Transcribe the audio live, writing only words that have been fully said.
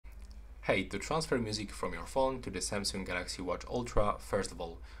Hey, to transfer music from your phone to the Samsung Galaxy Watch Ultra, first of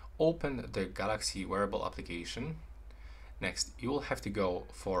all, open the Galaxy wearable application. Next, you will have to go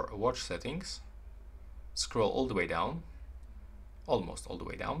for watch settings, scroll all the way down, almost all the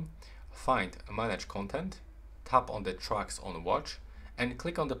way down, find manage content, tap on the tracks on watch, and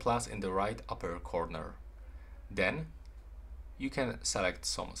click on the plus in the right upper corner. Then you can select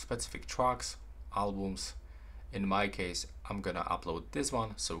some specific tracks, albums. In my case, I'm gonna upload this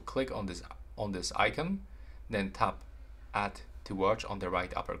one, so click on this icon, then tap add to watch on the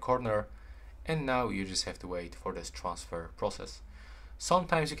right upper corner, and now you just have to wait for this transfer process.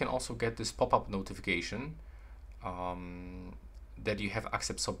 Sometimes you can also get this pop-up notification that you have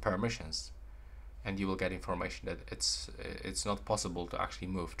accept some permissions, and you will get information that it's not possible to actually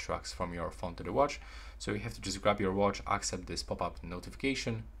move tracks from your phone to the watch. So you have to just grab your watch, accept this pop-up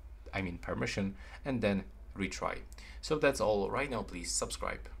notification, permission, and then retry. So that's all. Right now, please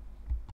subscribe.